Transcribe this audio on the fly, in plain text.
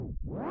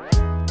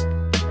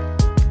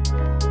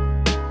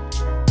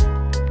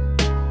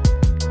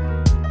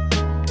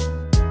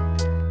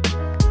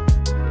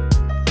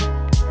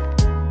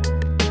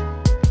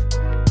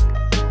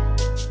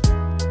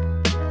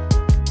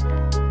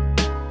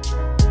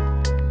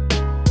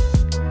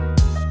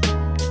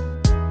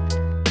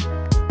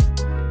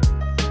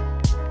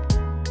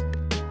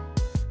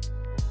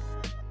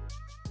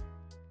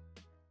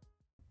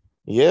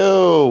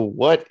Yo,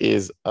 what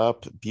is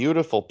up,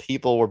 beautiful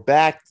people? We're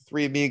back,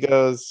 Three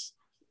Amigos,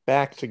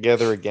 back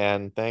together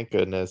again. Thank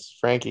goodness.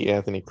 Frankie,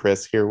 Anthony,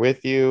 Chris here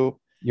with you.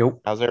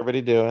 Yo, How's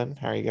everybody doing?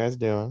 How are you guys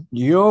doing?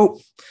 yo,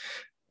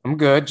 I'm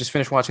good. Just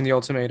finished watching The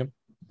Ultimatum.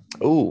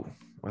 Oh,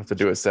 we'll have to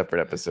do a separate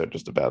episode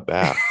just about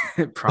that.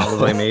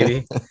 Probably,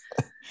 maybe.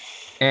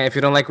 And if you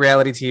don't like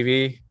reality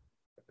TV,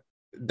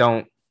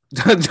 don't,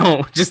 don't.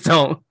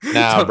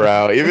 Nah, Don't.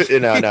 bro.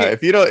 Even no.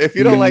 If you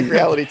don't like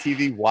reality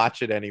TV,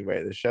 watch it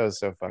anyway. The show's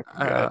so fucking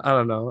good. I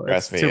don't know.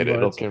 Trust It's me, too it'll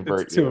much. It's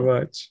convert too you.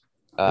 much.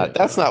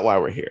 That's not why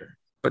we're here.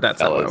 But that's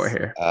not why we're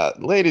Fellas, here.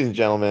 ladies and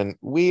gentlemen,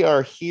 we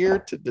are here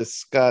to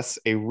discuss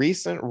a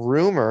recent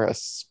rumor, a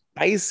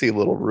spicy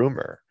little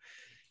rumor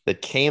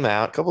that came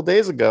out a couple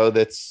days ago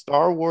that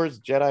Star Wars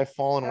Jedi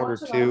Fallen Order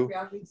 2,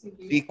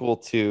 sequel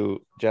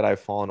to Jedi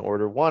Fallen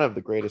Order, one of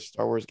the greatest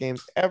Star Wars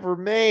games ever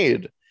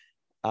made,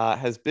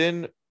 has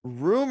been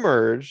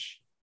rumored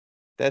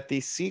that the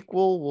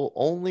sequel will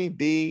only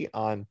be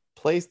on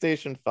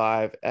PlayStation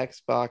 5,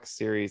 Xbox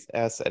Series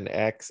S and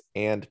X,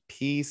 and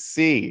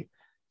PC,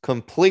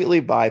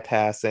 completely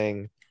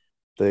bypassing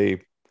the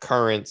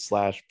current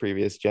slash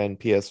previous gen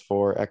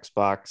PS4,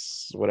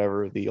 Xbox,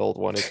 whatever the old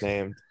one is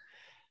named.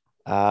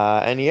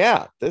 And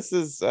yeah, this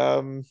is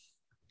kind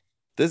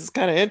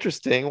of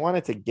interesting. I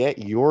wanted to get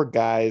your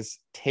guys'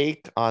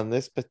 take on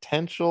this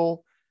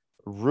potential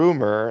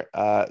rumor.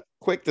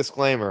 Quick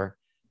disclaimer: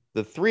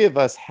 the three of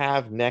us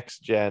have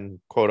next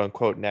gen, quote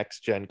unquote, next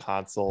gen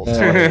consoles.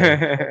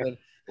 So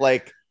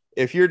like,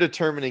 if you're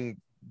determining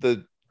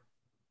the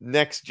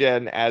next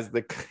gen as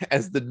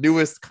the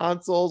newest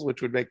consoles,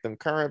 which would make them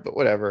current, but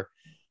whatever.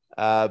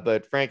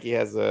 But Frankie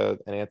has and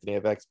Anthony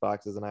have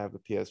Xboxes, and I have a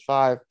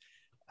PS5.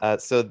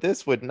 So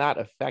this would not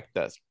affect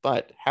us.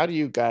 But how do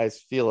you guys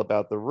feel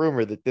about the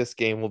rumor that this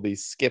game will be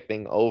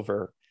skipping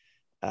over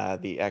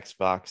the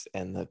Xbox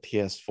and the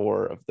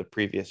PS4 of the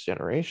previous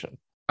generation?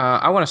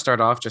 I want to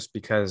start off just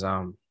because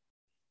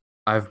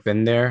I've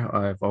been there.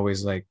 I've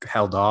always like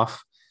held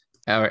off,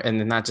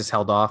 and not just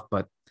held off,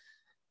 but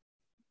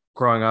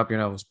growing up,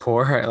 I was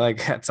poor.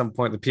 Like at some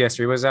point, the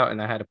PS3 was out, and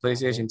I had a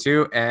PlayStation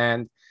 2,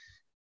 and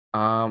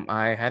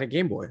I had a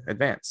Game Boy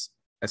Advance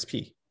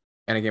SP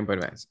and a Game Boy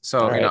Advance. So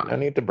All right, no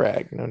need to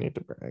brag. No need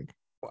to brag.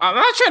 I'm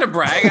not trying to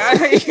brag.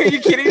 Are you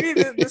kidding me?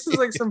 This is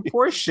like some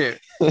poor shit.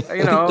 I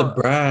think the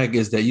brag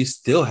is that you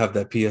still have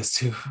that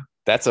PS2.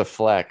 That's a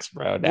flex,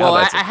 bro. Well,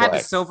 I had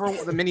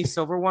the mini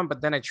silver one,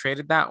 but then I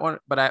traded that one.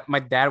 But my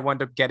dad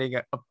wound up getting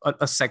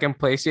a second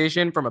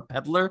PlayStation from a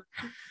peddler.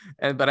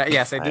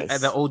 Yes, I did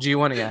the OG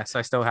one. Yes,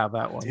 I still have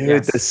that one. Dude,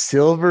 yes. the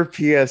silver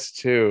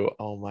PS2.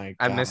 Oh my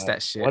god, I missed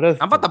that shit. I'm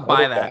about to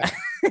buy that.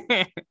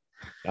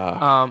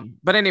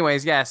 But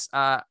anyways, yes.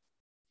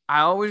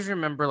 I always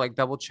remember like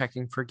double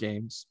checking for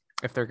games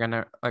if they're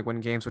gonna like when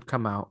games would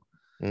come out.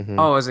 Mm-hmm.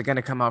 Oh, is it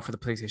gonna come out for the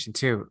PlayStation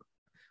 2?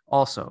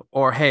 Also,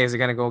 or hey, is it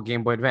gonna go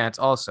Game Boy Advance?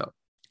 Also,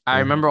 I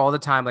remember all the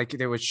time like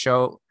they would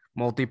show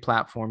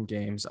multi-platform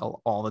games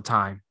all the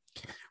time.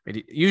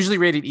 Usually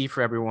rated E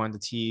for everyone. The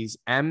T's,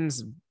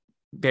 M's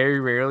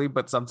very rarely,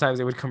 but sometimes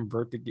they would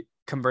convert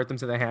them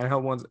to the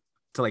handheld ones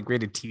to like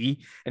rated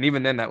T, and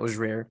even then that was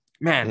rare.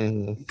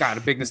 Man, got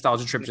a big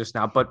nostalgia trip just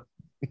now. But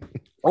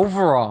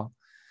overall,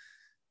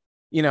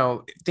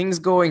 things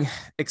going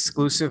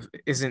exclusive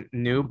isn't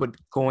new, but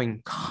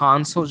going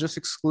console just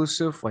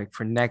exclusive, like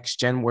for next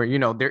gen, where,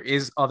 there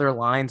is other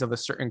lines of a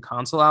certain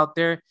console out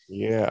there.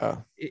 Yeah.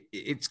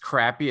 It's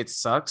crappy. It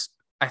sucks.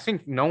 I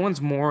think no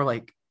one's more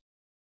like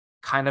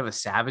kind of a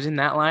savage in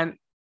that line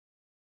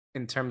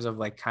in terms of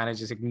like kind of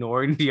just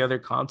ignoring the other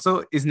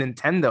console is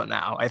Nintendo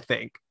now, I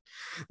think.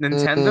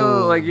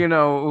 Nintendo, like,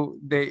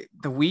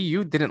 the Wii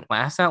U didn't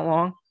last that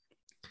long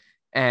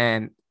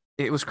and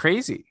it was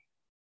crazy.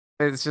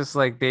 It's just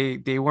like they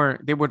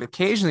would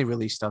occasionally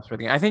release stuff for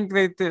the game. I think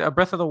they did a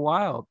Breath of the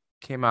Wild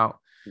came out.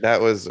 I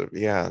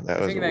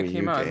think that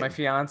came out. My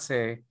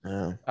fiance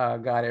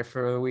got it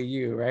for the Wii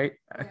U, right?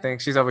 I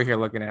think she's over here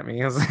looking at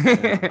me. I'm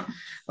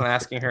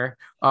asking her.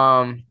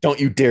 Don't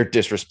you dare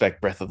disrespect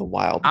Breath of the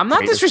Wild. I'm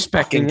not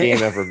disrespecting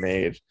game ever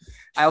made.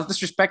 I'll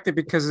disrespect it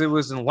because it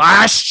was in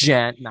last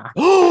gen.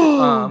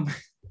 So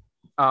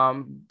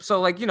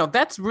like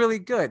that's really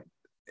good.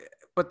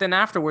 But then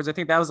afterwards, I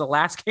think that was the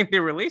last game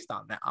they released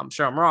on that. I'm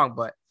sure I'm wrong,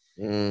 but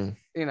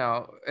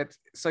it's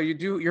so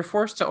you're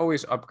forced to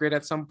always upgrade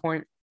at some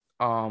point.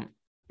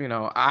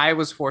 I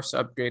was forced to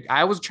upgrade.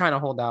 I was trying to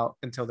hold out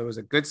until there was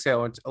a good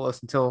sale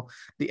until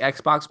the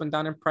Xbox went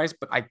down in price,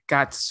 but I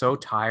got so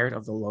tired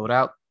of the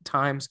loadout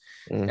times,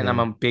 and I'm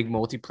a big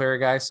multiplayer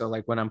guy. So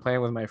like when I'm playing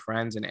with my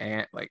friends and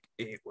aunt, like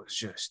it was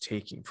just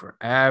taking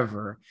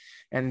forever.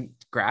 And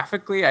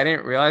graphically, I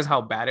didn't realize how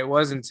bad it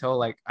was until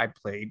like I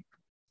played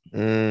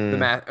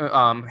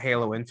the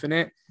Halo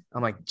Infinite.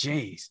 I'm like,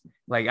 geez,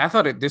 like I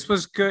thought this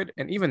was good,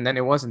 and even then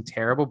it wasn't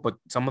terrible, but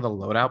some of the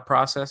loadout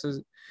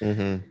processes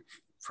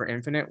for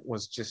Infinite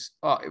was just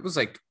it was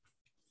like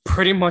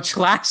pretty much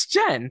last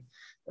gen.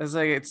 It's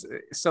like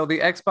so the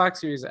Xbox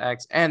Series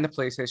X and the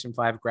PlayStation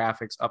 5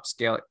 graphics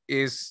upscale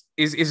is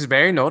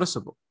very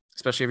noticeable.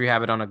 especially if you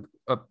have it on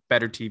a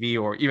better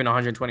TV or even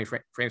 120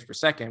 frames per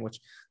second, which,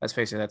 let's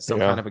face it, that's still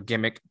kind of a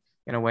gimmick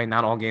in a way.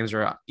 Not all games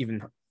are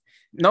even,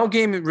 no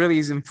game really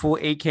is in full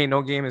 8K.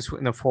 No game is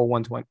in the full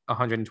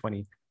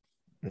 120.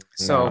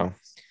 So, No.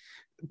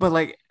 but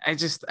like,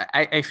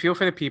 I feel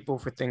for the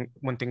people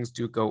when things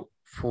do go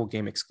full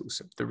game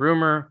exclusive. The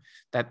rumor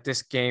that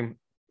this game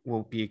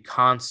will be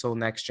console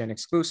next gen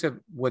exclusive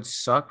would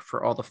suck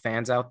for all the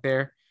fans out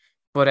there.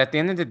 But at the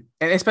end of the,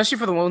 and especially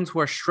for the ones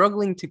who are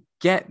struggling to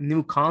get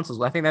new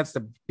consoles, I think that's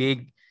the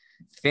big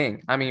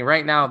thing. I mean,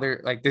 right now they're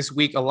like, this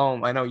week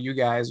alone, I know you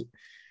guys,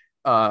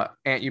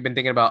 and you've been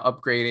thinking about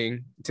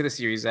upgrading to the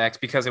Series X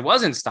because it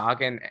was in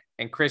stock, and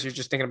Chris, you're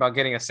just thinking about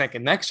getting a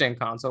second next gen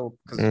console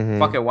because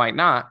fuck it, why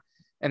not?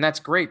 And that's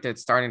great that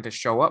it's starting to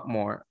show up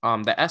more.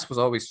 The S was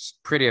always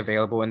pretty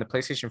available, and the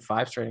PlayStation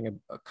 5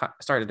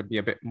 started to be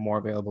a bit more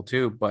available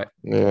too. But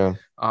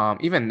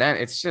even then,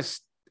 it's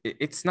just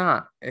it's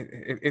not.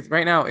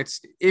 Right now,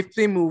 it's if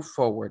they move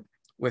forward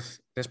with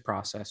this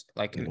process,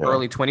 like an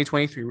early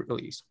 2023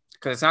 release,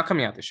 because it's not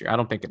coming out this year. I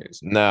don't think it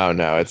is. No,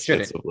 it's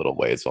a little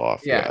ways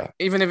off. Yeah.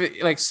 Even if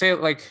it like say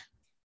like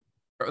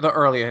the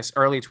earliest,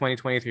 early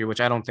 2023, which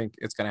I don't think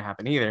it's gonna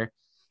happen either.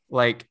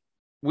 Like,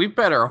 we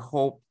better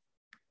hope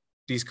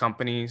these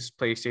companies,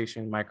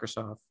 PlayStation,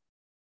 Microsoft,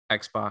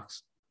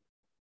 Xbox,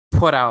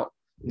 put out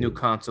new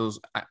consoles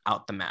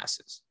out the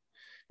masses.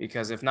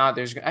 Because if not,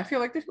 I feel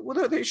like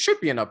there should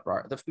be an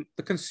uproar.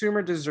 The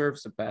consumer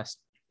deserves the best,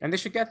 and they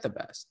should get the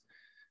best.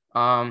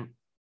 I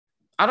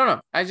don't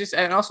know.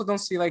 I also don't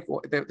see like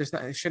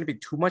it shouldn't be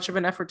too much of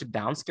an effort to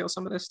downscale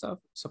some of this stuff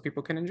so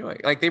people can enjoy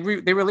it. Like they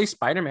released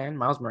Spider-Man,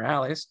 Miles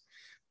Morales.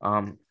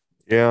 So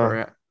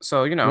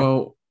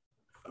Well,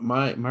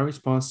 my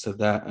response to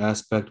that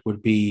aspect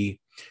would be,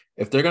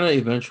 if they're gonna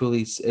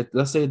eventually,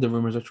 let's say the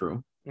rumors are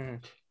true,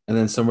 and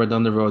then somewhere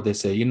down the road they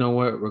say, you know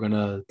what, we're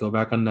gonna go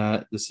back on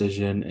that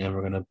decision and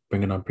we're gonna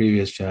bring it on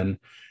previous gen.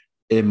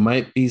 It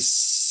might be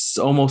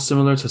almost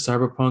similar to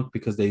Cyberpunk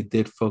because they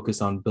did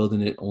focus on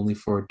building it only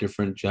for a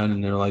different gen,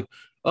 and they're like,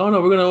 oh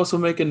no, we're gonna also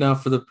make it now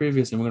for the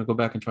previous, and we're gonna go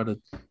back and try to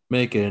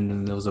make it,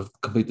 and it was a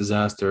complete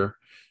disaster.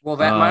 Well,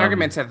 my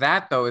argument to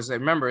that though is that,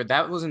 remember,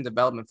 that was in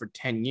development for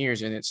 10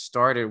 years, and it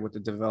started with the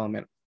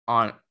development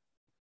on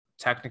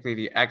technically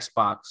the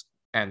Xbox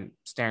and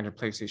standard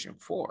PlayStation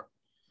 4.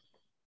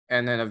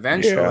 And then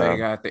eventually they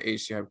got the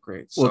HD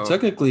upgrades. Well,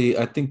 technically,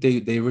 I think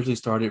they originally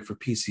started for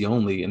PC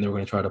only, and they were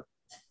going to try to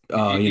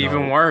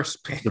even worse.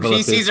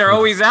 PCs are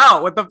always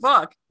out. What the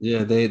fuck?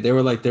 Yeah, they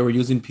were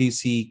using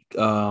PC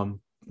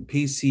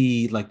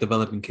like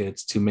developing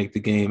kits to make the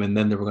game, and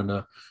then they were going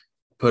to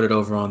put it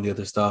over on the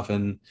other stuff,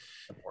 and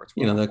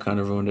that kind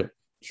of ruined it.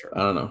 Sure.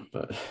 I don't know,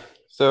 but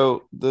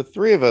so the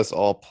three of us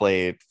all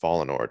played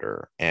Fallen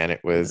Order, and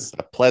it was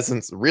a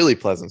really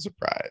pleasant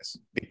surprise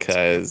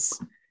because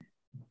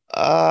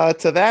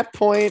to that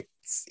point,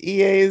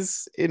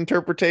 EA's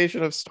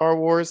interpretation of Star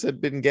Wars had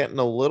been getting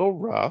a little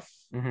rough.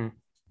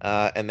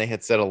 And they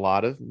had said a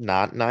lot of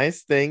not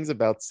nice things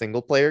about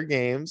single player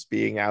games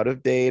being out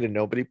of date and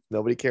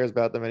nobody cares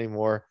about them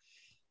anymore.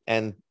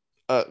 And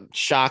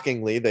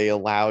shockingly, they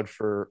allowed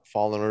for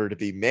Fallen Order to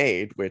be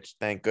made, which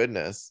thank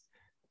goodness.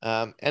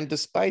 And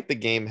despite the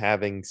game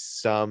having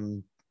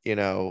some,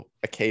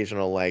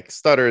 occasional like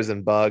stutters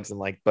and bugs and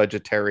like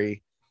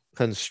budgetary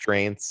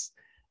constraints,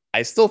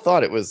 I still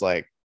thought it was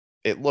like,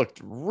 it looked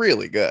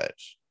really good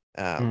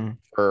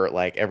for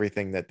like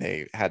everything that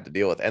they had to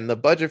deal with. And the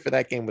budget for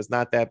that game was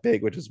not that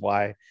big, which is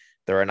why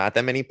there are not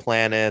that many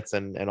planets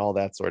and all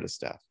that sort of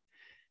stuff.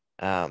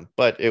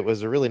 But it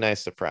was a really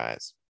nice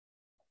surprise.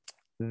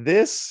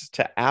 This,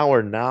 to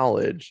our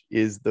knowledge,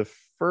 is the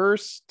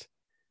first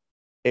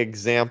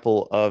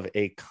example of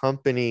a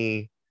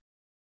company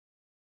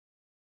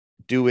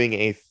doing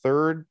a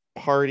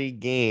third-party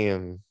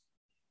game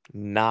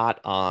not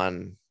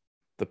on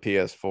the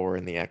PS4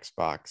 and the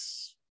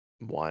Xbox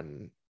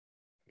One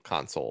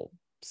console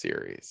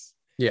series.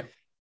 Yeah.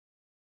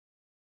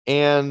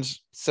 And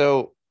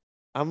so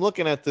I'm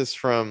looking at this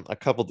from a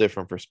couple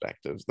different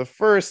perspectives. The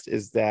first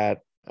is that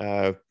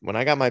when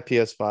I got my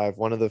PS5,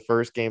 one of the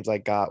first games I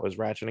got was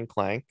Ratchet and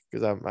Clank,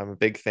 because I'm a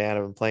big fan.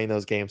 I've been playing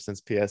those games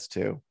since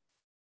PS2.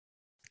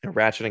 And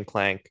Ratchet and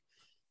Clank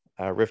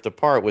Rift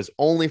Apart was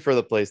only for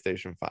the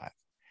PlayStation 5.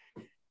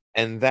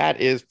 And that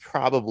is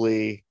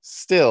probably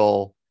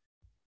still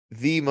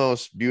the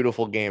most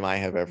beautiful game I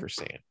have ever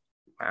seen.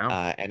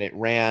 Wow. And it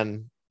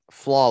ran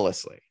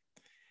flawlessly.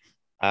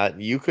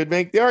 You could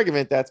make the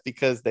argument that's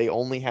because they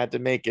only had to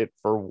make it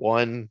for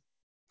one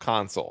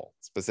console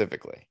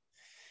specifically.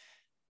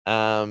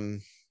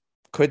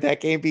 Could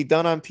that game be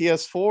done on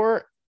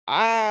PS4?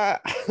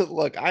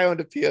 Look, I owned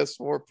a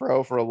PS4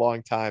 Pro for a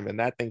long time, and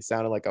that thing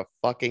sounded like a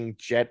fucking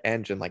jet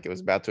engine, like it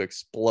was about to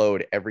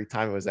explode every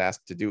time it was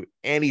asked to do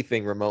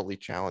anything remotely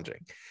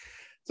challenging.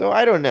 So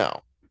I don't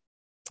know.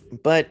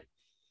 But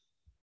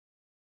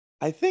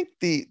I think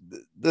the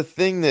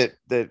thing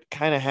that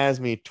kind of has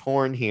me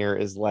torn here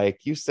is,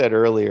 like you said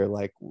earlier,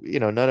 like,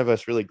 none of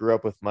us really grew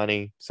up with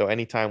money. So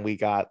anytime we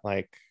got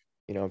like,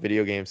 a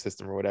video game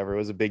system or whatever, it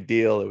was a big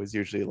deal. It was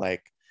usually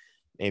like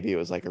maybe it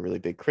was like a really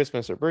big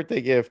Christmas or birthday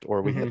gift,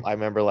 or I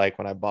remember like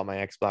when I bought my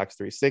Xbox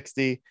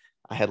 360,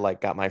 I had like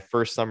got my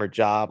first summer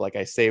job. Like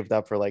I saved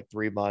up for like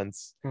 3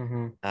 months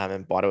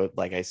and bought it.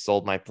 Like I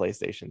sold my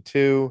PlayStation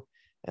 2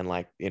 and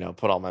like,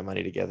 put all my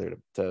money together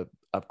to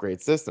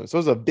upgrade systems. So it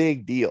was a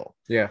big deal.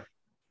 Yeah.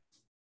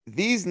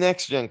 These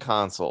next gen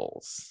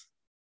consoles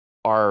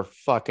are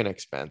fucking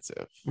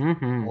expensive.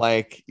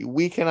 Like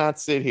we cannot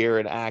sit here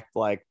and act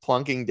like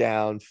plunking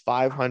down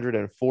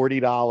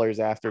 $540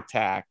 after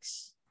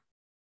tax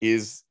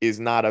is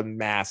not a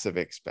massive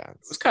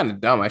expense. It's kind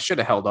of dumb. I should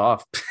have held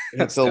off.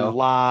 It's a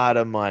lot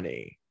of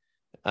money.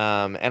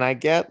 And I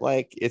get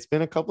like it's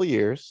been a couple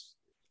years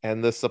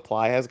and the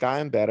supply has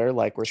gotten better.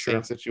 Like we're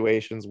seeing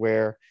situations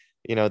where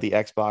the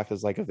Xbox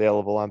is like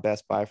available on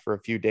Best Buy for a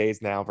few days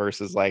now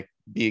versus like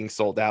being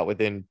sold out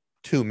within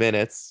 2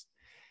 minutes.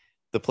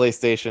 The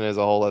PlayStation is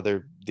a whole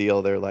other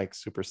deal. They're like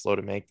super slow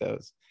to make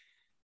those.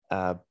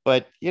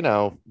 But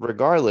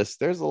regardless,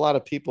 there's a lot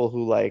of people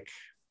who like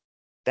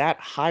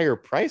that higher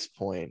price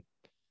point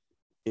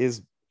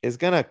is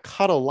gonna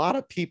cut a lot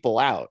of people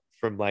out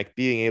from like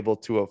being able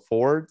to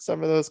afford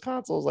some of those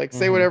consoles. Like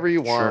say whatever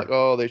you want, like,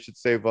 oh, they should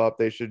save up,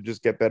 they should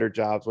just get better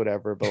jobs,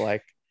 whatever. But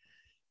like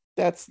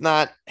that's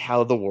not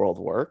how the world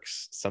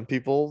works. Some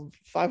people,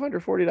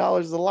 $540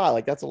 is a lot.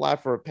 Like that's a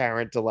lot for a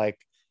parent to like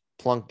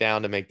plunk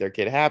down to make their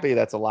kid happy.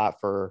 That's a lot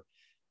for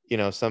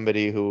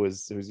somebody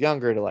who's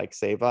younger to like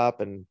save up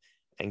and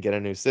get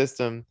a new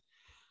system.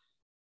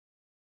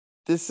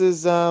 This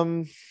is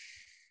tough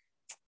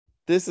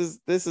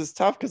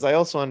because I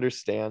also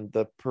understand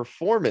the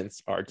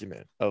performance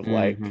argument of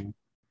like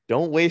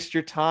don't waste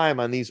your time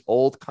on these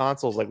old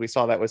consoles. Like we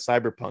saw that with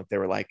Cyberpunk. They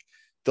were like,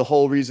 the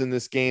whole reason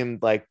this game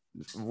like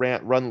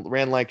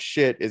ran like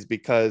shit is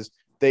because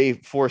they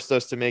forced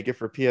us to make it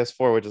for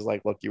PS4, which is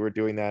like, look, you were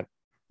doing that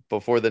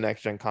before the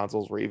next gen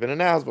consoles were even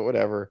announced, but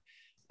whatever.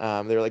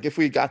 They were like, if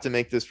we got to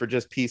make this for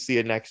just PC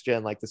and next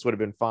gen, like this would have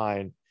been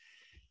fine.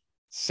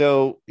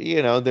 So,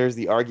 there's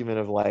the argument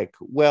of like,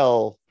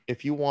 well,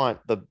 if you want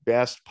the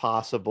best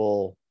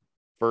possible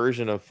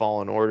version of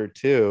Fallen Order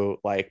 2,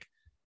 like,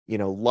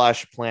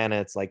 lush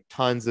planets, like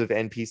tons of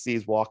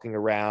NPCs walking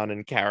around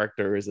and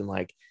characters and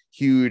like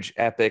huge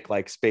epic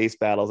like space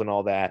battles and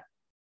all that,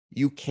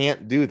 you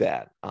can't do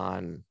that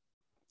on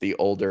the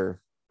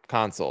older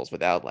consoles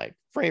without like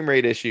frame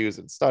rate issues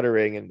and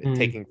stuttering and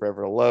taking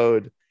forever to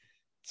load.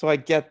 So I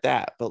get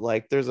that, but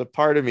like there's a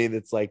part of me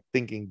that's like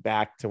thinking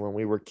back to when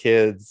we were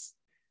kids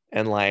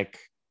and like,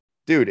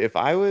 dude, if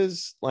I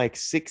was like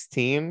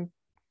 16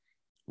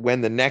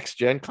 when the next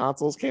gen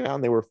consoles came out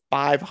and they were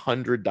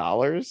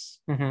 $500,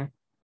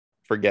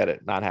 forget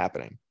it, not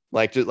happening.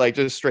 Like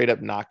just straight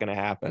up not gonna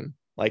happen.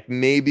 Like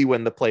maybe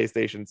when the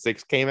PlayStation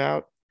 6 came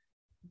out,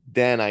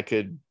 then I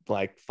could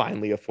like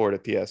finally afford a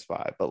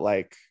PS5, but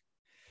like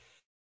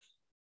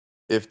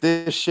if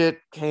this shit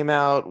came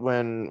out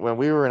when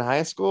we were in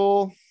high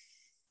school,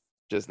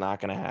 just not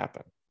going to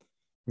happen.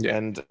 Yeah.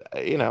 And,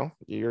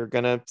 you're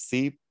going to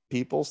see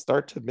people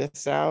start to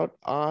miss out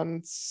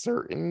on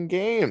certain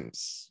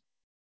games.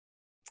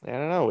 I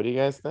don't know. What do you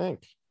guys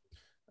think?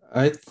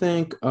 I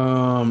think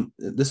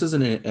this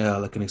isn't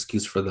like an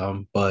excuse for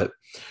them, but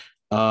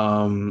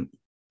depending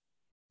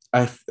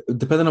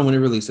on when it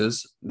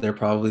releases, they're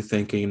probably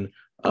thinking,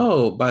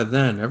 oh, by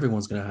then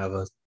everyone's going to have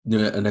a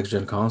next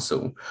gen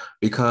console,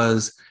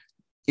 because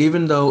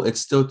even though it's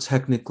still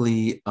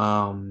technically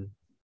Respawn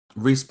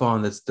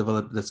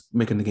that's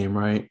making the game,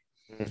 right?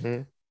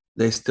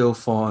 They still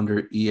fall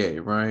under EA,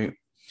 right?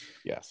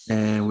 Yes.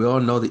 And we all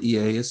know that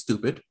EA is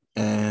stupid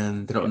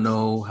and they don't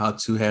know how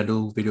to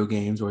handle video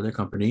games or their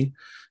company.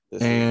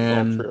 This is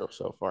all true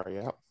so far.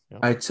 Yeah.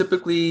 I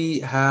typically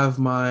have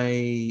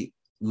my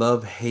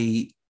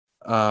love-hate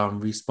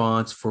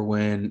response for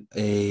when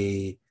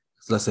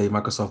let's say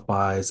Microsoft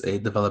buys a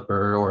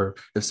developer or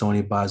if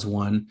Sony buys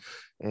one.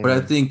 But I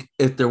think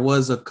if there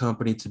was a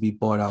company to be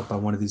bought out by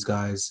one of these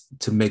guys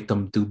to make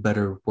them do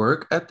better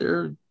work at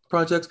their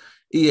projects,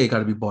 EA got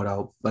to be bought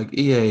out. Like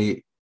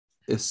EA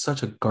is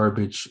such a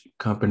garbage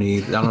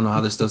company. I don't know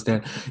how they're still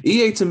standing.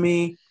 EA to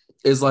me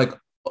is like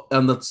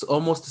on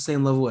almost the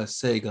same level as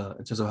Sega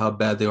in terms of how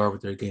bad they are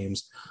with their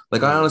games.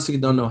 Like I honestly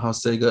don't know how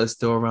Sega is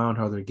still around,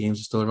 how their games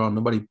are still around.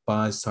 Nobody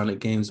buys Sonic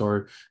games,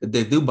 or if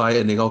they do buy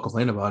it and they all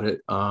complain about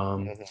it.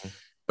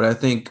 But I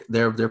think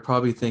they're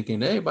probably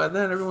thinking, hey, by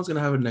then everyone's gonna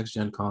have a next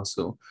gen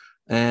console.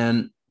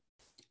 And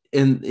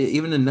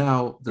even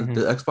now, the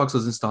Xbox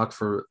was in stock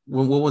for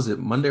what was it,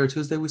 Monday or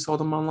Tuesday? We saw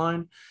them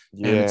online,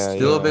 and it's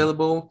still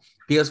available.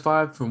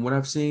 PS5, from what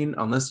I've seen,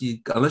 unless you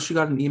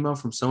got an email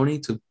from Sony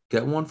to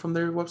get one from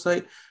their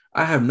website,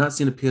 I have not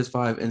seen a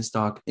PS5 in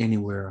stock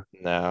anywhere.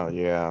 No,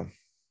 yeah.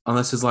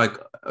 Unless it's like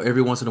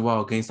every once in a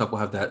while, GameStop will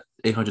have that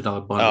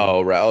 $800 bundle.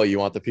 Oh, right. Oh, you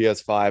want the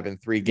PS5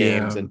 and 3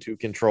 games and 2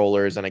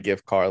 controllers and a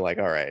gift card? Like,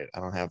 all right, I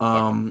don't have.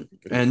 And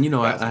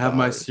I have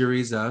my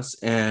Series S,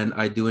 and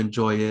I do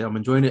enjoy it. I'm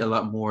enjoying it a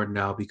lot more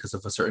now because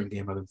of a certain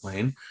game I've been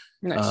playing.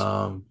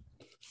 Nice.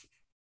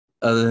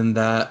 Other than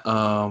that,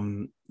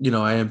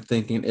 I am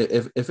thinking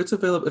if it's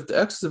available, if the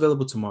X is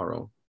available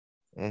tomorrow,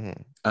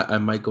 I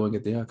might go and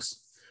get the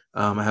X.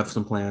 I have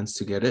some plans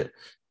to get it,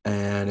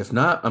 and if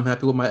not, I'm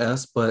happy with my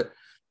S. But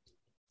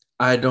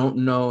I don't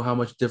know how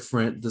much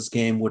different this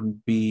game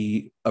would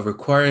be a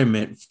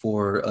requirement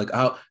for, like,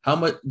 how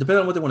much,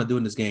 depending on what they want to do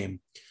in this game.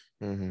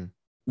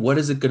 What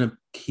is it going to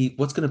keep?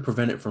 What's going to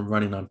prevent it from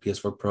running on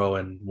PS4 Pro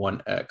and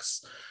One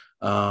X?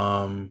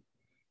 There's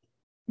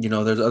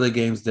other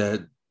games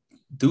that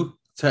do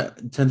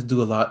tend to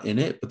do a lot in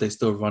it, but they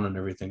still run on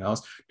everything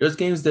else. There's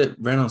games that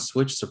ran on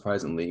Switch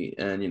surprisingly,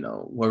 and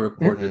were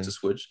recorded to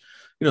Switch.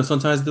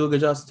 Sometimes do a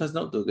good job, sometimes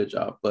don't do a good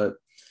job. But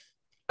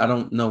I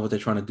don't know what they're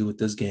trying to do with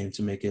this game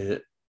to make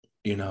it,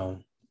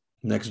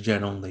 next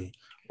gen only,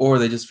 or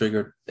they just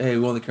figured, hey,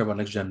 we only care about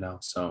next gen now,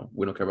 so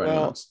we don't care about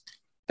anything else.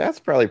 That's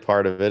probably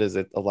part of it. Is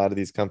that a lot of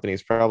these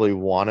companies probably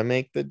want to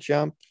make the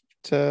jump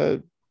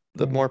to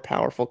the more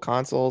powerful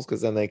consoles,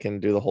 because then they can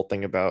do the whole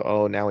thing about,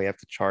 oh, now we have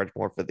to charge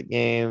more for the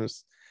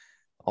games,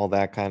 all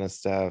that kind of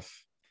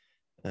stuff.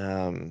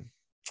 I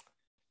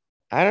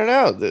don't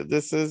know.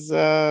 This is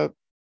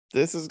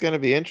going to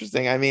be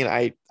interesting. I mean,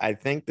 I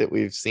think that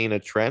we've seen a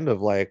trend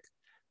of, like,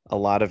 a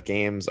lot of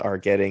games are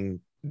getting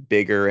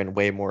bigger and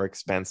way more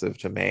expensive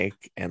to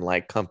make, and,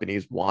 like,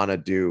 companies want to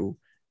do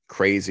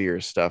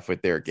crazier stuff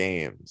with their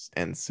games,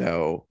 and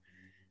so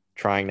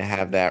trying to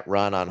have that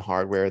run on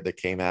hardware that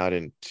came out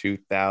in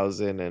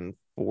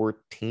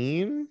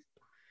 2014,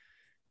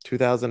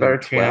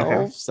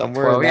 2012,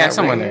 somewhere in that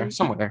range.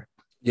 somewhere there.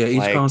 Yeah,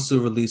 each console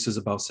release is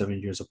about 7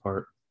 years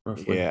apart,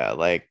 roughly. Yeah,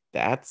 like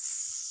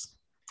that's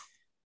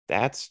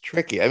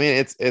tricky. I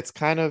mean, it's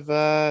kind of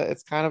a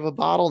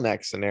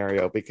bottleneck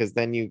scenario, because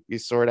then you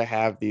sort of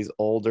have these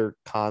older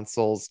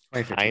consoles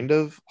kind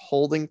of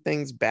holding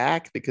things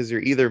back, because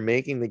you're either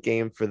making the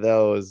game for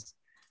those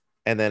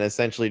and then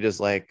essentially just,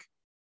 like,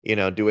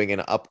 doing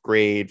an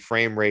upgrade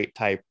frame rate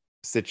type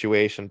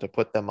situation to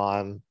put them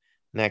on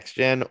next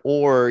gen,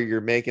 or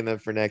you're making them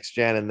for next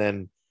gen and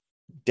then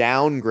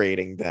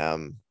downgrading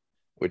them,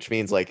 which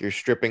means, like, you're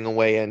stripping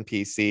away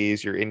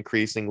NPCs, you're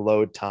increasing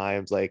load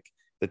times, like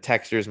the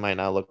textures might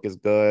not look as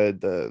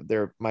good,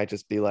 there might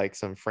just be, like,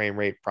 some frame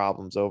rate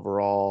problems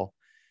overall.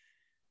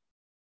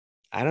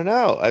 I don't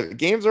know.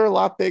 Games are a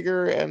lot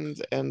bigger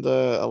and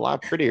a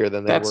lot prettier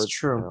than they were. That's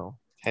true.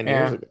 10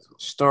 years ago.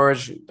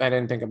 Storage, I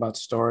didn't think about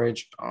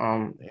storage.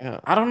 Yeah,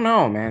 I don't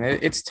know, man.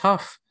 It's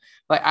tough.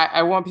 Like,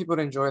 I want people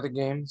to enjoy the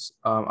games.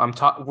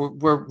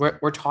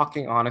 We're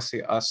talking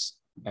honestly, us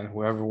and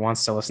whoever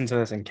wants to listen to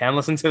this and can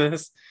listen to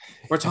this.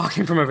 We're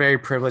talking from a very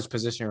privileged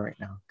position right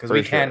now, because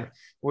we can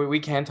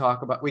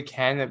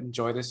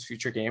enjoy this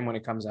future game when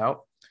it comes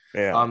out.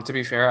 Yeah. To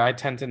be fair, I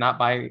tend to not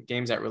buy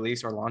games at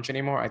release or launch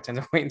anymore. I tend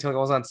to wait until it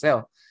goes on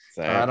sale.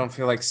 I don't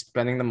feel like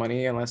spending the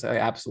money unless I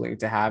absolutely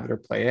need to have it or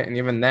play it. And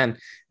even then,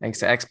 thanks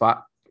to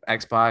Xbox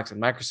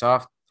and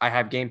Microsoft, I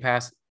have Game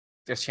Pass.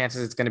 There's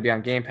chances it's going to be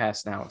on Game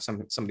Pass now. Some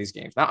of these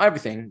games, not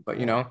everything, but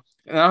and I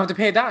don't have to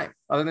pay a dime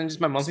other than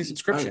just my monthly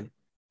subscription.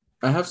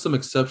 I have some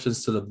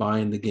exceptions to the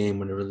buying the game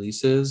when it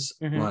releases.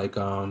 Like,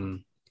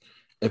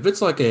 if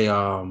it's like a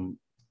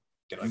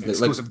an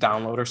exclusive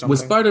download or something. When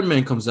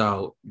Spider-Man comes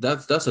out,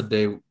 that's a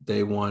day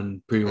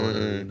one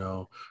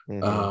pre-order,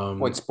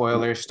 With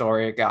spoiler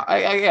story,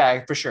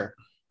 yeah, for sure.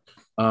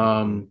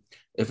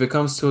 If it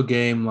comes to a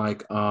game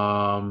like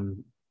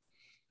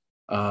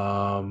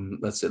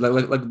let's say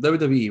like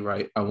WWE,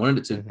 right? I wanted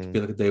it to be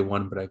like a day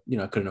one, but I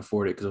couldn't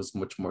afford it because it was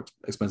much more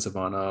expensive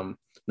on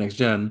next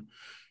gen.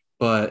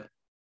 But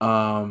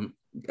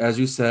as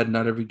you said,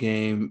 not every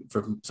game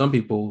for some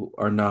people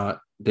are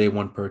not day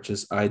one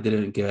purchase. I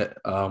didn't get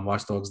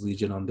Watch Dogs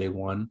Legion on day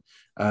one.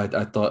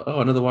 I thought,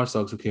 oh, another Watch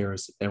Dogs, who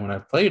cares? And when I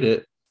played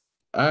it,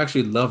 I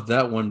actually loved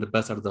that one the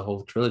best out of the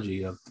whole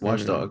trilogy of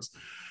Watch Dogs.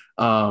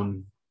 But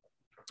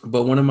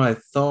one of my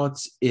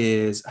thoughts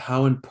is,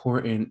 how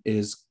important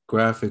is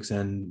graphics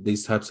and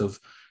these types of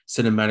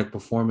cinematic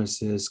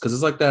performances? Because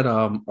it's like that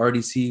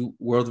RDC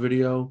World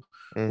video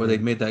where they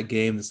made that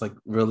game that's like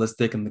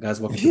realistic and the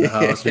guys walking through the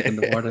house drinking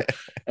the water,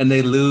 and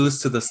they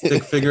lose to the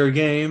stick figure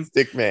game.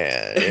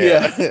 Stickman.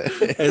 Yeah.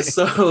 And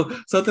so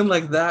something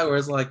like that, where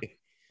it's like,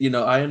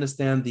 I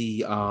understand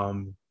the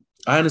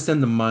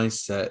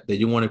mindset that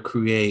you want to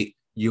create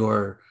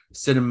your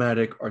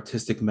cinematic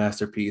artistic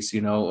masterpiece.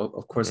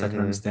 Of course I can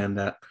understand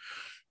that,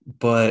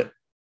 but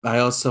I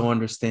also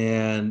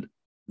understand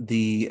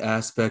the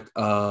aspect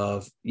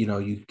of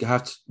you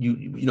have to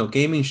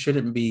gaming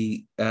shouldn't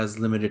be as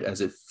limited as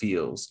it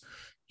feels.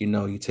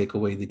 You take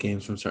away the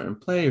games from certain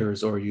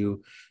players, or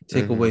you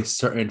take away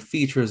certain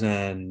features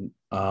and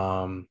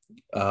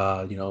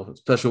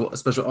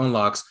special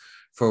unlocks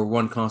for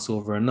one console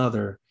over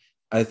another.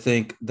 I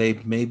think they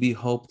maybe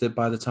hope that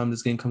by the time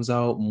this game comes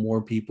out,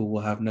 more people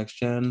will have next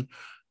gen,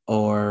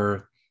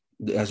 or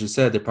as you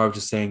said, they're probably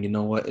just saying, you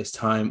know what, it's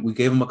time. We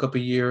gave them a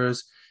couple of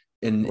years.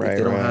 And if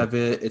they don't have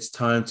it, it's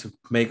time to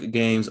make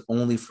games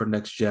only for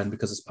next gen,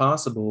 because it's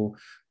possible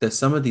that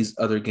some of these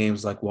other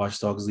games like Watch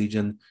Dogs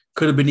Legion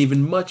could have been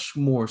even much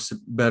more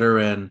better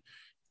and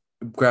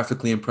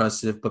graphically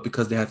impressive, but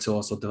because they had to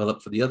also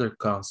develop for the other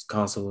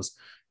consoles,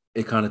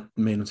 it kind of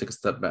made him take a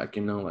step back,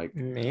 like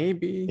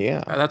maybe.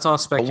 Yeah, That's all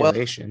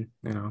speculation,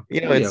 yeah,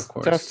 it's of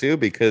course. tough too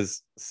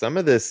because some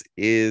of this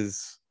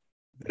is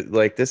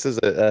like this is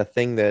a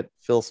thing that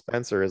Phil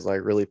Spencer is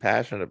like really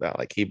passionate about.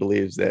 Like he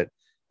believes that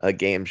a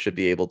game should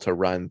be able to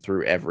run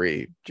through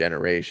every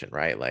generation,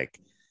 right? Like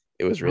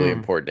it was really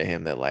important to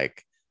him that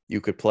like you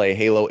could play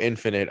Halo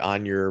Infinite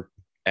on your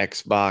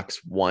Xbox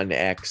One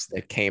X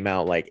that came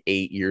out like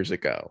 8 years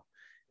ago,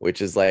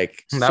 which is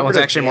like that one's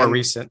actually more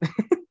recent.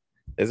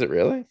 Is it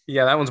really?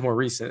 Yeah, that one's more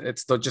recent.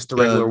 It's just the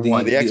regular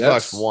one. The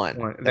Xbox One.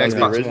 The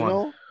Xbox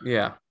original? One.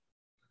 Yeah.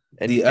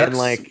 And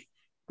like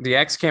the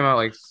X came out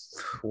like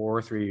 4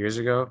 or 3 years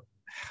ago.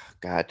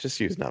 God, just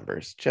use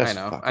numbers. I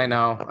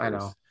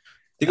know.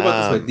 Think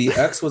about it this way: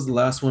 the X was the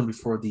last one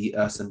before the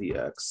S and the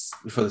X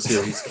before the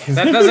series came.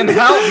 That doesn't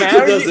help,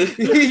 man.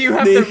 You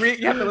have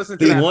to listen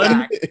to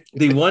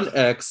the One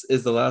X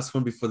is the last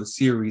one before the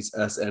series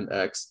S and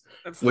X,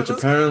 which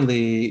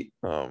apparently.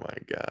 Oh my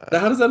God!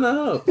 How does that not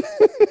help?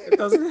 It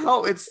doesn't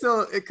help. It's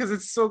still because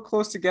it's so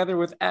close together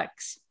with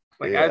X.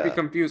 Like I'd be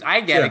confused.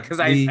 I get it because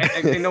I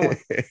know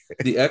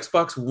the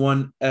Xbox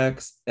One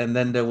X, and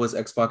then there was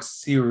Xbox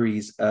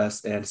Series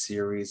S and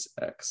Series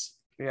X.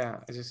 Yeah,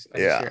 I just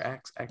hear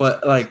X.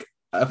 But like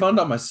I found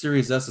out my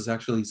Series S is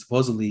actually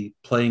supposedly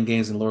playing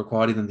games in lower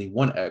quality than the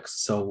One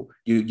X. So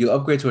you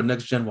upgrade to a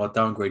next gen while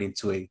downgrading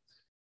to a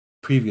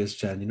previous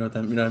gen. You know what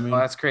I mean? Oh,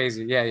 that's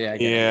crazy.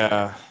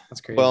 Yeah.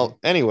 That's crazy. Well,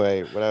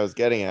 anyway, what I was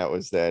getting at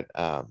was that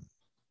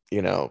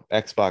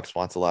Xbox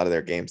wants a lot of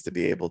their games to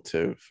be able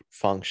to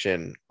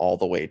function all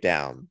the way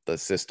down the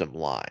system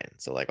line.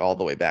 So like all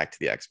the way back to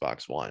the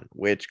Xbox One,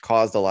 which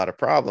caused a lot of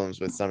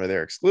problems with some of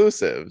their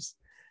exclusives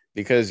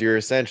because you're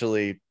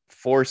essentially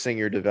forcing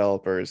your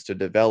developers to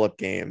develop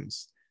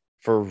games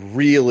for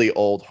really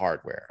old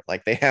hardware.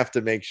 Like they have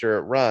to make sure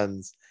it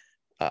runs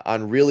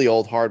on really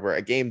old hardware.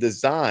 A game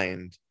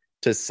designed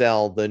to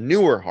sell the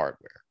newer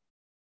hardware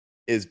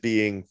is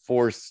being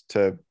forced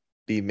to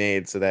be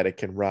made so that it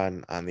can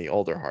run on the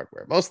older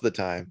hardware. Most of the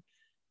time,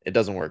 it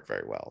doesn't work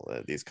very well.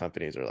 These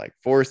companies are like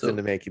forced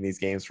into making these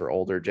games for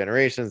older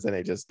generations, and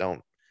they just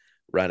don't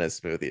run as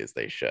smoothly as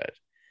they should.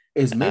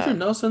 Is Major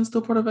Nelson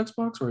still part of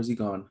Xbox, or is he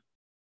gone?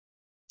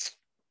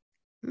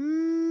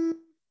 I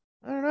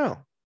don't know.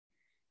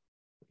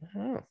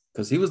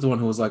 Because he was the one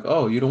who was like,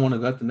 "Oh, you don't want to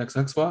get the next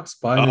Xbox?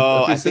 Buy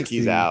I think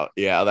he's out.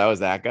 Yeah, that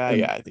was that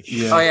guy. I think.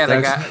 Yeah. Oh yeah,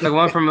 that guy, the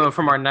one from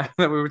our that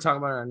we were talking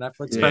about our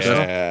Netflix special.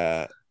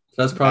 Yeah,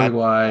 that's probably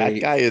why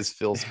that guy is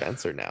Phil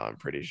Spencer now. I'm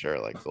pretty sure.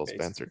 Like Phil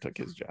Spencer took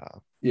his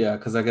job. Yeah,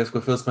 because I guess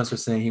with Phil Spencer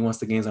saying he wants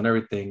the games on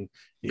everything,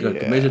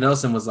 Major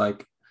Nelson was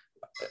like,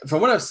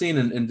 from what I've seen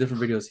in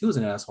different videos, he was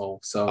an asshole.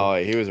 So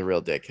he was a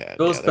real dickhead.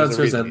 Phil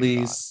Spencer's at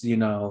least,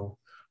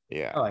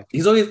 Yeah,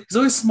 he's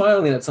always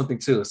smiling at something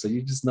too, so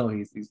you just know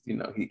he's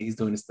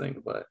doing his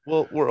thing. But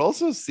we're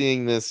also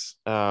seeing this,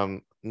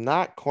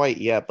 not quite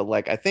yet, but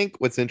like I think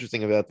what's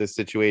interesting about this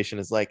situation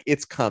is like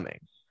it's coming.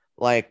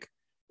 Like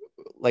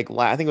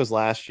I think it was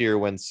last year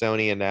when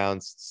Sony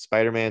announced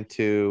Spider-Man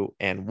 2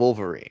 and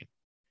Wolverine,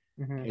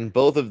 and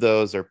both of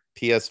those are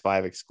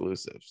PS5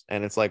 exclusives.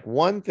 And it's like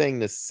one thing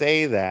to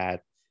say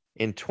that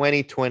in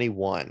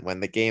 2021 when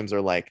the games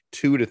are like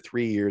 2 to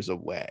 3 years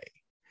away.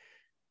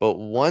 But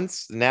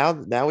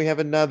now we have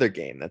another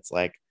game that's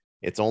like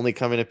it's only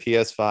coming to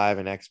PS5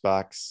 and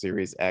Xbox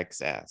Series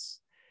XS.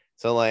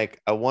 So like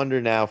I wonder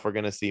now if we're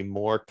gonna see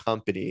more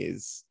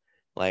companies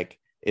like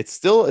it's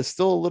still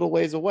a little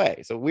ways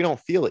away, so we don't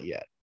feel it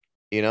yet.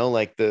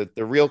 Like the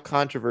real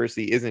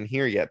controversy isn't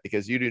here yet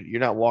because you're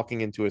not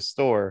walking into a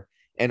store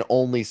and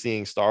only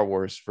seeing Star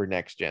Wars for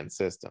next gen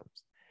systems.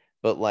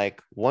 But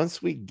like once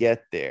we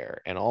get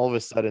there and all of a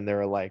sudden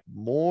there are like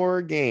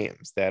more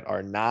games that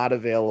are not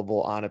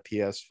available on a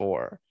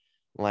PS4,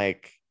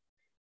 like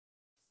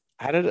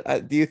do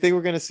you think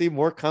we're going to see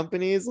more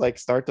companies like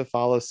start to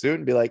follow suit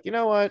and be like, you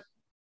know what?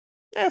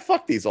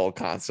 Fuck these old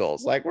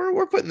consoles. Like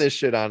we're putting this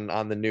shit on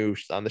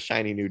the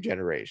shiny new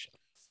generation.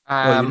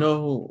 Hold on.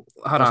 Go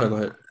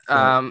ahead.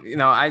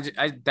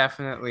 I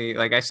definitely,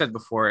 like I said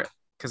before,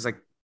 because like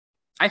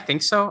I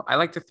think so. I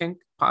like to think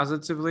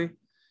positively.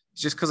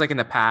 It's just because like in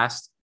the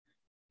past,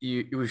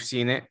 we've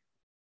seen it.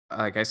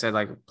 Like I said,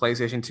 like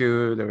PlayStation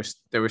 2,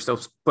 they were still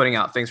putting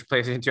out things for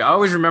PlayStation 2. I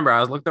always remember I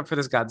was looked up for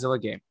this Godzilla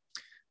game.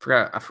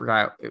 I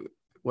forgot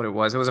what it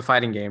was. It was a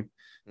fighting game.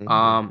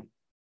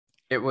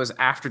 It was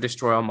after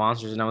Destroy All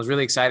Monsters, and I was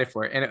really excited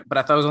for it. But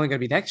I thought it was only going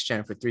to be next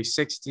gen for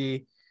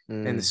 360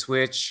 and the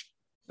Switch,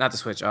 not the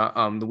Switch, the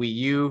Wii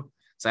U.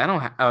 So I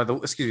don't have,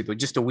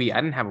 just a Wii.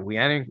 I didn't have a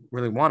Wii. I didn't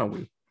really want a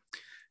Wii.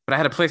 But I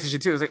had a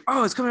PlayStation 2. I was like,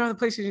 oh, it's coming out on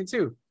the PlayStation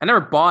 2. I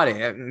never bought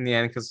it in the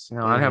end because I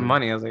didn't have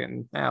money. I was like,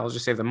 I'll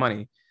just save the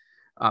money.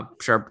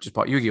 Sure, I just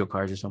bought Yu-Gi-Oh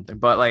cards or something.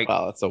 But like,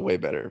 wow, that's a way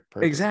better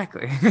purpose.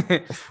 Exactly.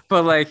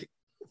 But like,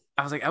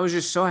 I was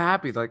just so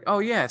happy. Like, oh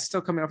yeah, it's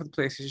still coming out for the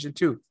PlayStation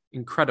 2.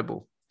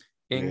 Incredible.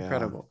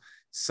 Yeah.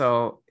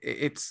 So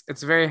it's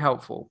very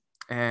helpful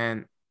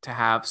and to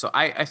have. So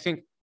I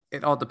think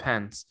it all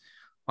depends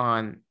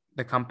on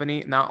the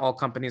company. Not all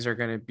companies are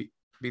going to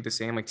be the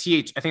same. Like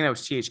I think that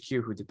was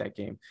THQ who did that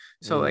game.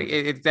 So like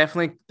it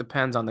definitely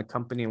depends on the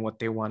company and what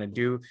they want to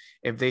do.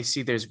 If they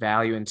see there's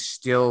value in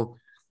still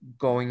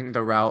going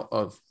the route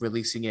of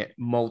releasing it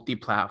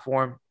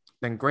multi-platform,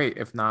 then great.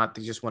 If not,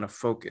 they just want to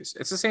focus.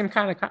 It's the same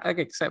kind of like,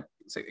 except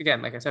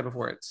again, like I said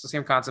before, it's the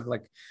same concept.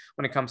 Like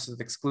when it comes to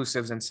the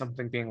exclusives and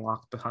something being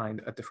locked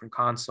behind a different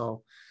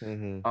console.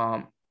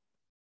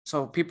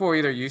 So people are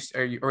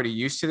already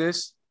used to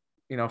this.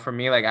 You know, for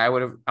me, like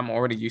I'm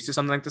already used to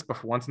something like this, but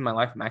for once in my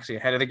life, I'm actually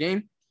ahead of the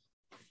game.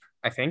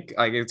 I think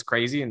like it's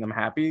crazy and I'm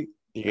happy.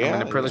 Yeah,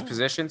 I'm in a privileged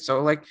position.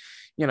 So like,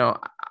 you know,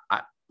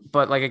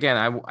 but like,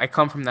 again, I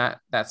come from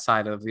that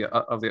side of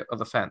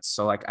the fence.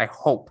 So like, I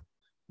hope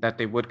that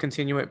they would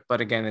continue it.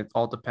 But again, it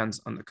all depends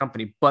on the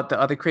company. But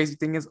the other crazy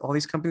thing is all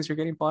these companies are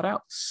getting bought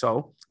out.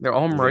 So they're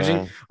all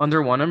merging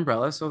under one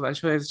umbrella. So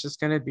eventually it's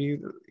just going to be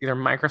either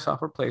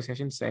Microsoft or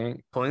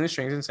PlayStation pulling the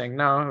strings and saying,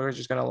 no, we're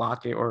just going to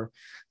lock it or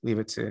leave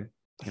it to,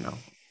 you know,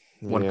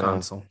 one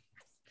console.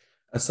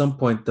 At some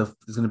point, there's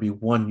going to be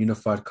one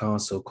unified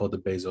console called the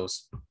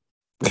Bezos.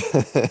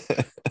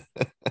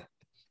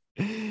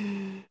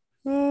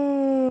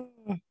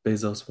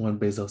 Bezos 1,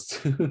 Bezos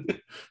 2.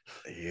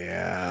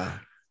 Yeah.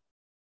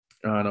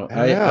 I don't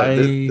know.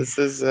 This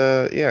is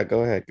yeah,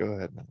 go ahead.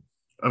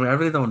 I mean, I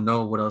really don't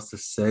know what else to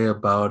say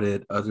about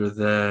it other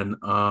than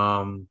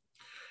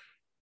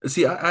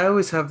see, I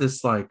always have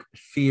this like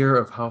fear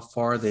of how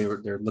far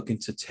they're looking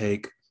to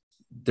take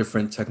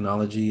different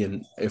technology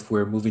and if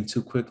we're moving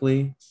too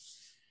quickly.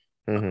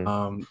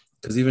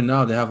 Because even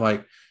now they have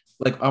like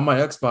on my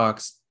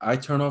Xbox, I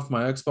turn off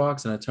my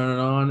Xbox and I turn it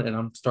on and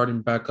I'm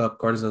starting back up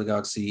Guardians of the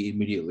Galaxy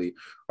immediately.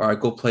 Or I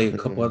go play a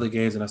couple other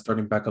games and I'm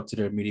starting back up to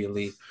there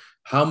immediately.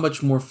 How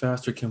much more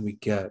faster can we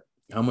get?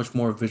 How much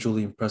more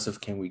visually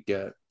impressive can we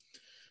get?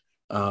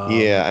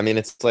 Yeah, I mean,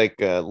 it's like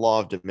a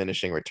law of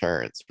diminishing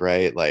returns,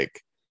 right? Like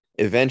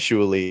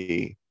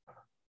eventually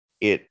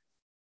it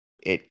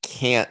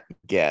can't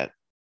get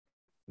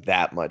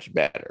that much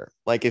better.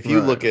 Like if you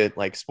look at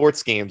like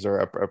sports games are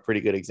a pretty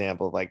good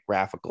example of like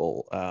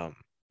graphical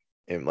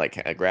and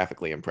like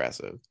graphically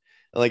impressive.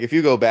 Like if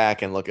you go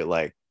back and look at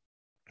like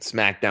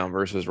SmackDown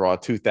versus Raw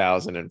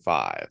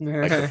 2005,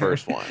 like the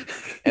first one,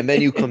 and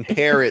then you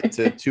compare it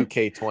to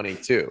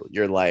 2K22,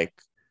 you're like,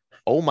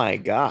 oh my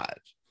god.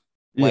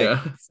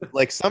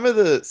 Like some of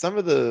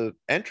the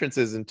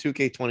entrances in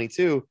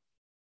 2K22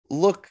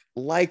 look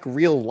like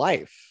real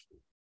life.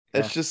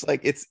 It's just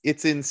like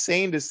it's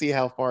insane to see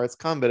how far it's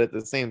come, but at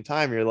the same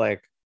time, you're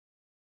like,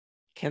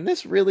 can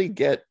this really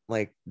get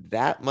like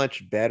that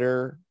much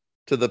better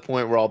to the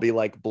point where I'll be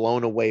like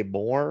blown away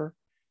more?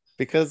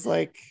 Because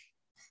like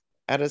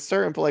at a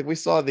certain point, like we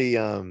saw the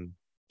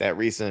that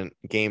recent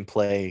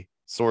gameplay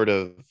sort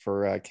of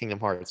for Kingdom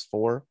Hearts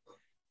 4,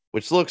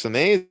 which looks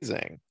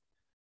amazing,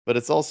 but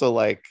it's also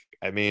like,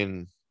 I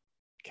mean,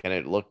 can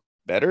it look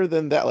better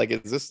than that? Like,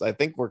 is this, I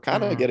think we're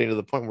kind of getting to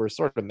the point where we're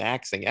sort of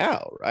maxing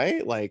out,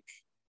 right? Like,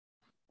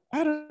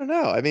 I don't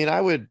know. I mean, I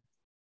would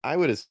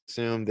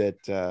assume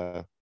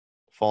that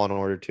Fallen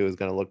Order 2 is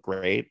going to look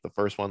great. The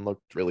first one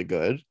looked really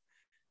good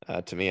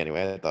to me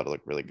anyway. I thought it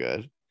looked really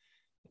good.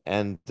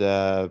 And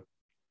I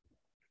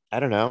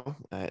don't know.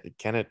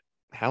 Can it,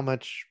 how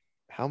much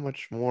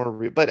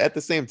more, but at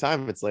the same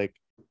time, it's like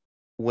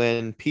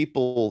when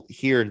people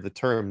hear the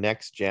term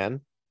next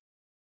gen,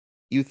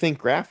 you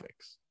think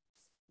graphics.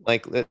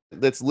 Like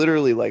that's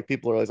literally like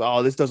people are like,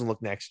 oh, this doesn't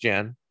look next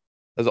gen.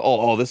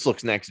 Oh, this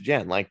looks next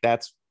gen. Like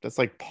that's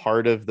like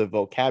part of the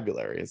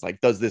vocabulary. It's like,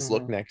 does this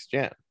look next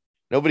gen?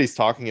 Nobody's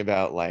talking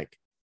about like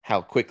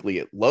how quickly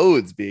it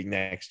loads being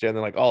next gen.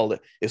 They're like, oh,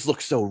 this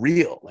looks so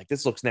real. Like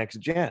this looks next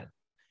gen.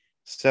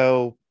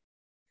 So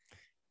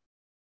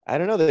I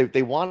don't know.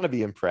 They want to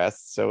be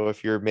impressed. So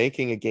if you're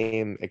making a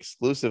game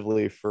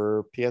exclusively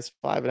for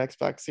PS5 and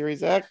Xbox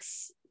Series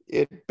X,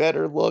 it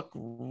better look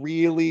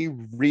really,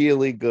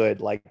 really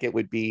good. Like it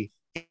would be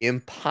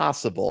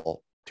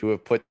impossible to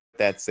have put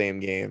that same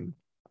game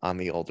on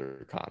the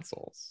older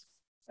consoles.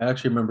 I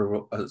actually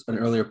remember an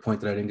earlier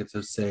point that I didn't get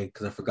to say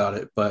because I forgot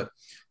it. But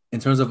in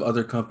terms of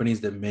other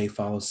companies that may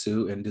follow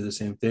suit and do the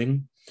same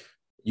thing,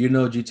 you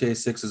know, GTA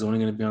 6 is only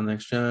going to be on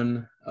next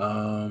gen.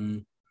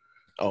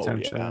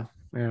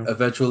 Yeah.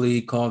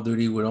 Eventually, Call of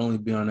Duty would only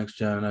be on next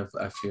gen.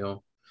 I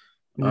feel.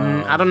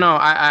 I don't know.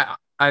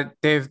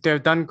 They've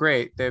done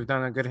great.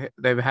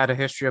 They've had a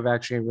history of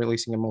actually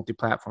releasing a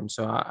multi-platform.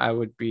 So I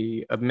would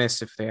be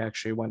amiss if they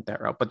actually went that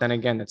route. But then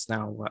again, it's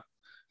now what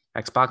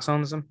Xbox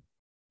owns them.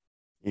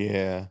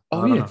 Yeah.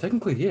 Oh yeah,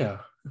 technically, yeah.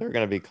 They're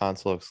gonna be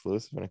console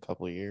exclusive in a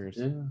couple of years.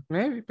 Yeah,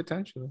 maybe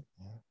potentially.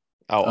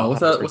 Oh,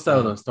 what's that?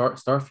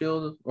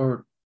 Starfield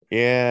or?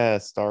 Yeah,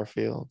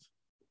 Starfield.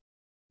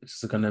 It's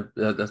just gonna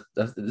that's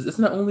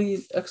isn't that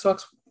only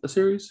Xbox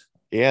series?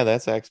 Yeah,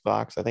 that's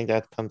Xbox. I think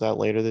that comes out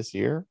later this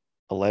year,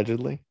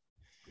 allegedly.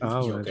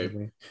 Oh,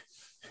 okay.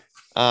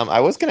 I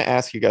was gonna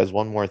ask you guys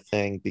one more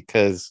thing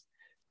because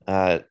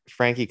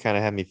Frankie kind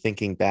of had me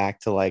thinking back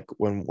to like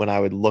when I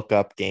would look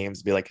up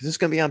games, be like, is this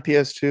gonna be on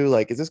PS2?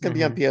 Like, is this gonna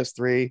be on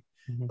PS3?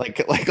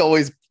 Like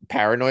always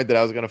paranoid that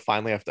I was gonna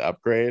finally have to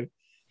upgrade.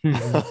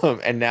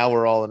 And now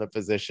we're all in a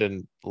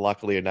position,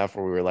 luckily enough,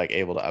 where we were like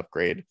able to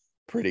upgrade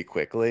pretty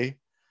quickly.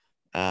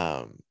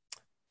 How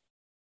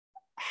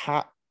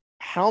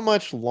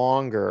much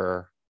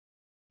longer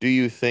do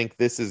you think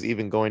this is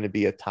even going to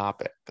be a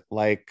topic?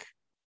 Like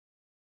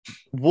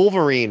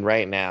Wolverine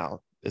right now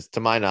is, to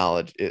my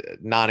knowledge,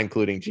 not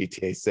including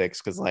GTA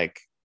 6, because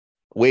like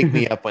wake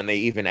me up when they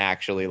even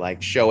actually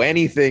like show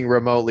anything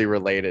remotely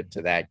related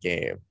to that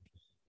game.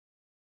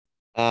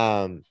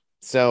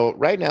 So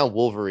right now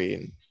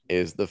Wolverine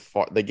is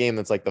the game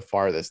that's like the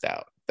farthest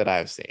out that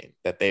I've seen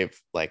that they've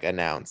like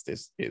announced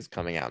is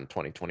coming out in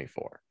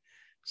 2024.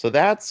 So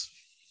that's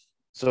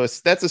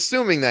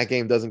assuming that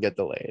game doesn't get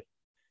delayed.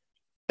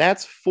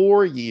 That's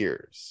 4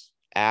 years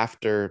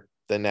after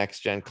the next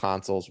gen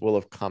consoles will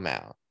have come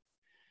out.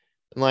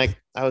 And like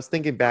I was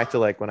thinking back to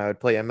like when I would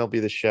play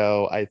MLB The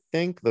Show, I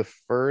think the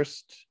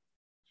first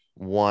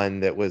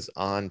one that was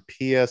on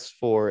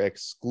PS4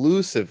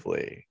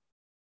 exclusively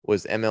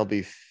was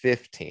MLB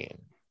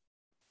 15.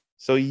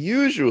 So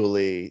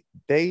usually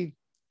they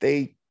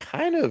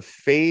kind of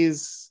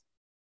phase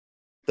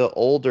the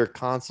older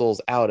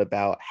consoles out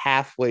about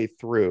halfway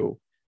through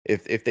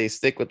if they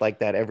stick with like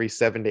that every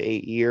 7 to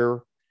 8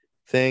 year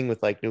thing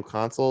with like new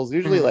consoles,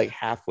 usually like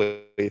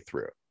halfway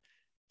through.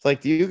 It's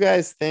like, do you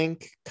guys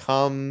think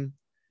come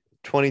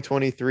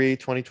 2023,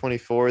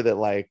 2024 that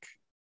like,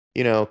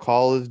 you know,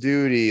 Call of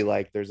Duty,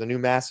 like there's a new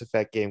Mass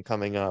Effect game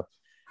coming up.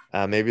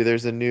 Maybe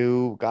there's a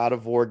new God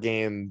of War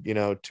game, you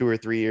know, 2 or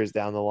 3 years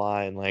down the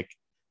line. Like,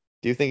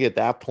 do you think at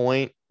that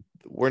point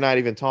we're not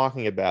even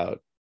talking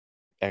about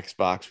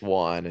Xbox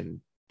One and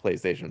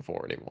PlayStation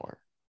 4 anymore?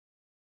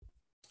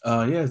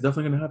 Yeah, it's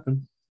definitely gonna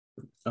happen.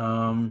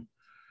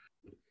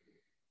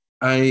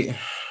 I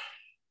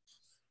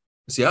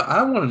see.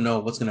 I want to know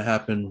what's gonna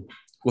happen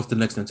with the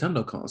next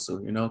Nintendo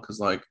console. You know, because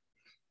like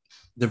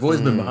they've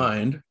always been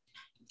behind,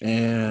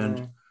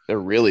 and they're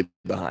really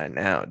behind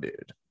now,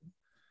 dude.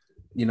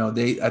 You know,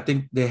 I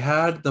think they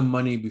had the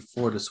money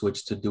before the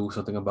Switch to do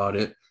something about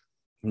it.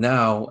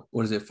 Now,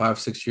 what is it,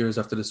 5-6 years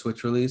after the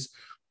Switch release?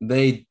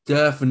 They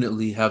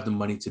definitely have the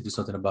money to do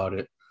something about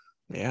it.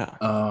 Yeah.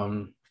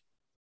 And,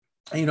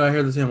 you know, I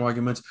hear the same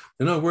arguments.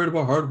 They're not worried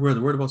about hardware.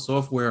 They're worried about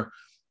software.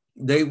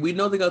 We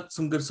know they got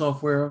some good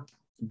software.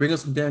 Bring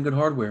us some damn good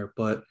hardware.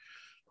 But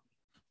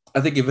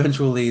I think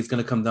eventually it's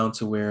going to come down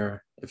to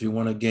where if you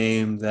want a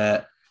game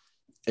that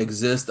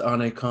exists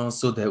on a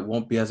console that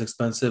won't be as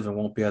expensive and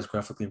won't be as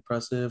graphically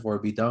impressive or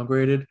be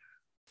downgraded,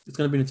 it's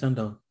going to be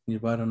Nintendo. You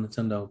buy it on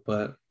Nintendo.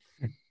 But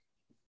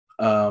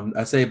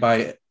I say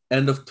by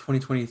end of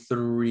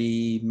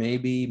 2023,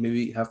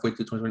 maybe halfway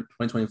through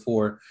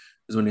 2024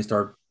 is when they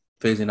start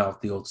phasing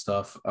out the old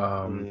stuff.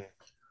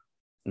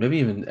 Maybe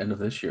even end of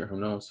this year. Who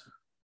knows?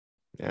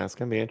 Yeah, it's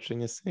gonna be interesting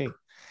to see.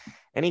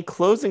 Any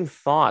closing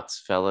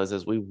thoughts, fellas,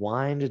 as we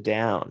wind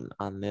down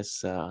on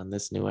this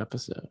new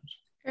episode?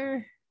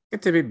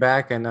 Good to be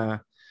back, and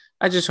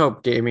I just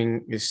hope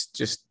gaming is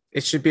just,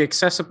 it should be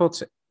accessible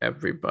to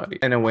everybody.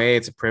 In a way,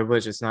 it's a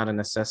privilege. It's not a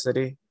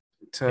necessity.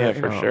 Yeah,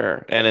 for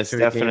sure. And it's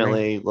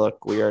definitely,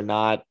 look, we are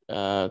not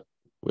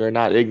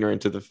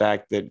ignorant to the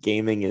fact that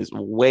gaming is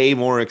way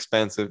more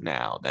expensive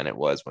now than it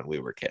was when we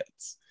were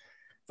kids.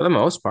 For the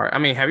most part. I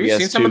mean, have you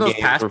seen some of those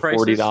past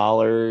prices?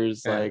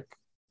 $40, like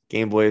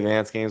Game Boy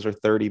Advance games were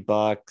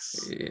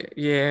 $30.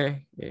 Yeah.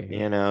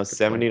 You know,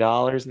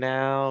 $70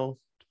 now,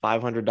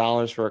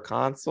 $500 for a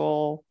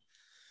console.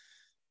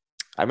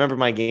 I remember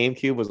my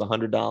GameCube was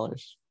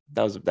 $100.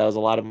 That was a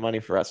lot of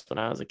money for us when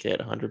I was a kid.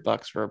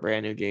 $100 for a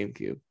brand new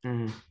GameCube.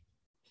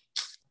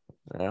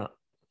 Yeah,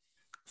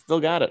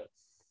 still got it.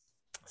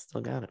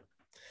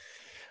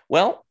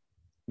 Well,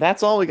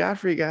 that's all we got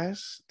for you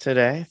guys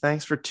today.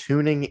 Thanks for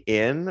tuning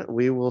in.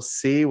 We will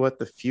see what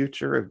the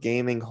future of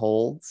gaming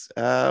holds.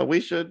 We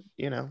should,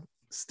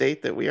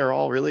 state that we are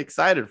all really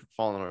excited for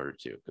Fallen Order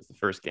 2 because the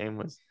first game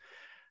was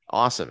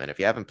awesome. And if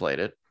you haven't played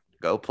it,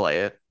 go play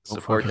it.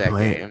 Support that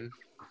game.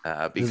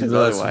 Because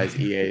otherwise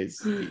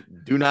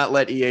do not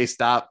let EA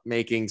stop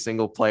making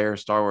single player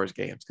Star Wars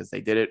games, because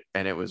they did it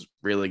and it was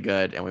really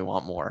good and we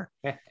want more.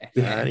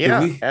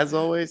 As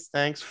always,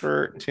 thanks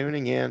for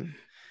tuning in.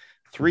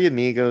 Three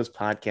Amigos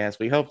podcast.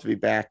 We hope to be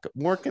back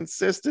more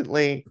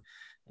consistently,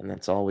 and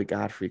that's all we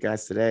got for you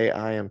guys today.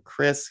 I am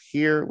Chris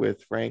here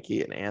with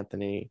Frankie and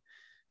Anthony.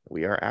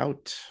 We are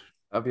out.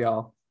 Love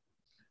y'all.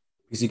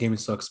 PC gaming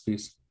sucks.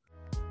 Peace.